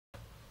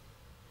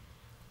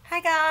Hi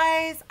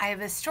guys, I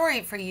have a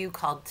story for you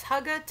called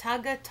Tugga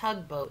Tugga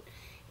Tugboat.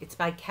 It's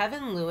by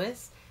Kevin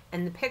Lewis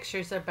and the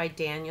pictures are by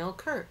Daniel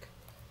Kirk.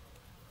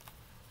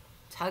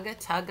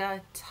 Tugga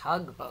Tugga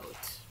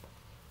Tugboat.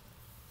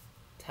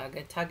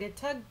 Tugga Tugga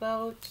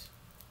Tugboat.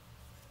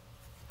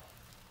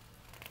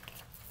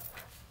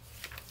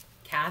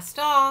 Cast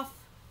off.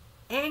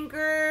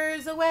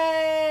 Anchors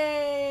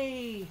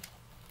away.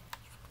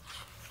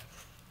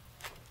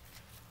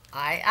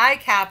 Aye, aye,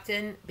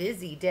 Captain.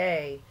 Busy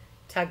day.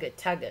 Tugga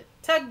Tugga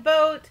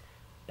Tugboat.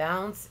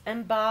 Bounce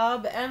and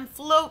bob and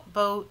float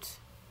boat.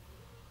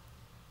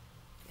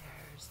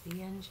 There's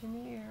the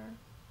engineer.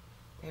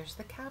 There's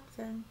the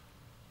captain.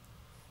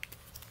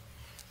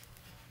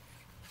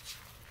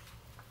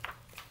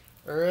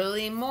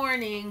 Early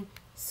morning.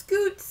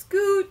 Scoot,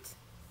 scoot.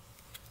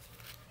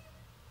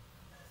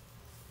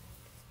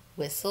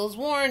 Whistles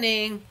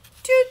warning.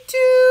 Toot,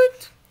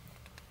 toot.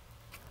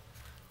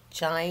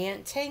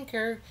 Giant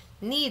tanker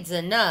needs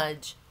a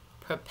nudge.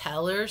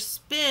 Propeller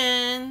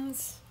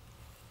spins.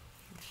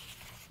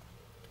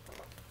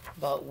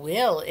 But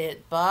will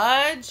it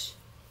budge?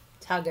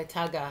 Tugga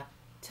tugga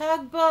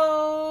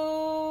tugboat.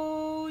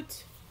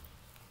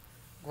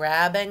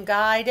 Grab and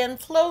guide and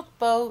float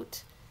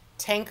boat.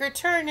 Tanker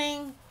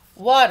turning,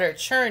 water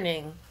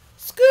churning.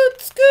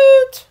 Scoot,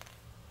 scoot.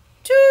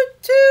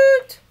 Toot,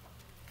 toot.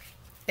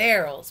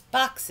 Barrels,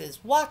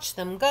 boxes, watch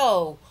them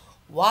go.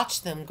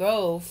 Watch them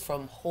go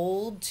from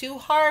hold to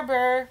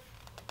harbor.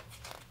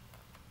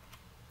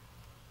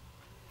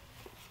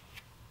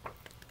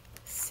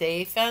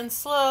 Safe and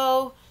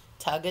slow,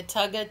 tugga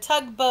tugga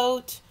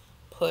tugboat.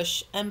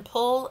 Push and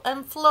pull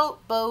and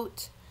float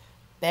boat.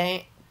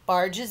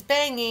 Barges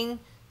banging,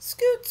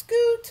 scoot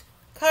scoot.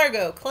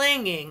 Cargo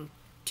clanging,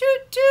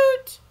 toot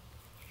toot.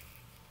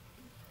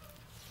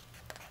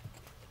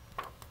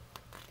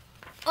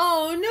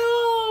 Oh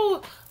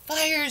no!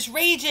 Fire's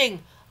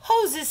raging,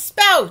 hoses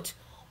spout,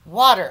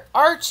 water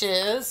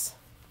arches.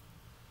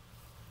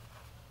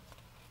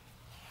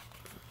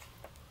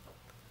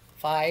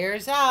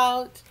 Fire's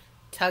out,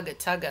 tugga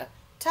tugga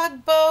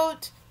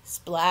tugboat,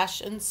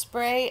 splash and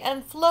spray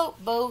and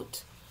float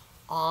boat.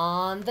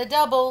 On the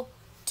double,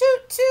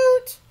 toot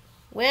toot,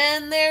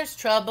 when there's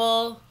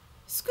trouble,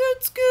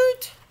 scoot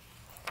scoot.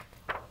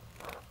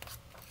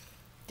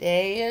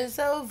 Day is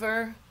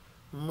over,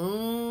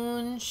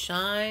 moon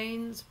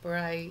shines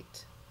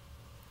bright.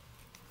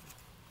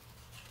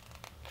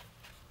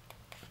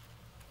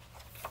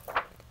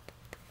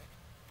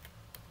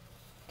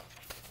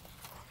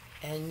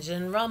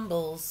 Engine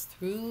rumbles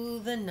through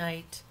the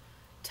night.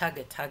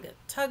 Tugga tugga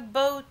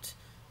tugboat,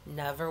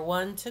 never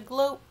one to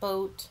gloat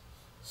boat.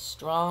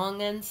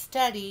 Strong and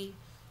steady,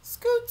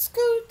 scoot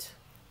scoot,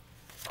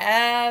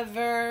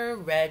 ever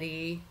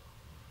ready.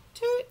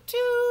 Toot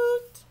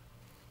toot.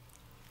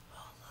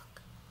 Oh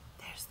look,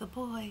 there's the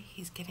boy.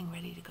 He's getting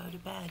ready to go to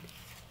bed.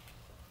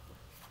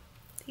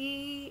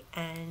 The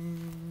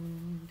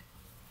end.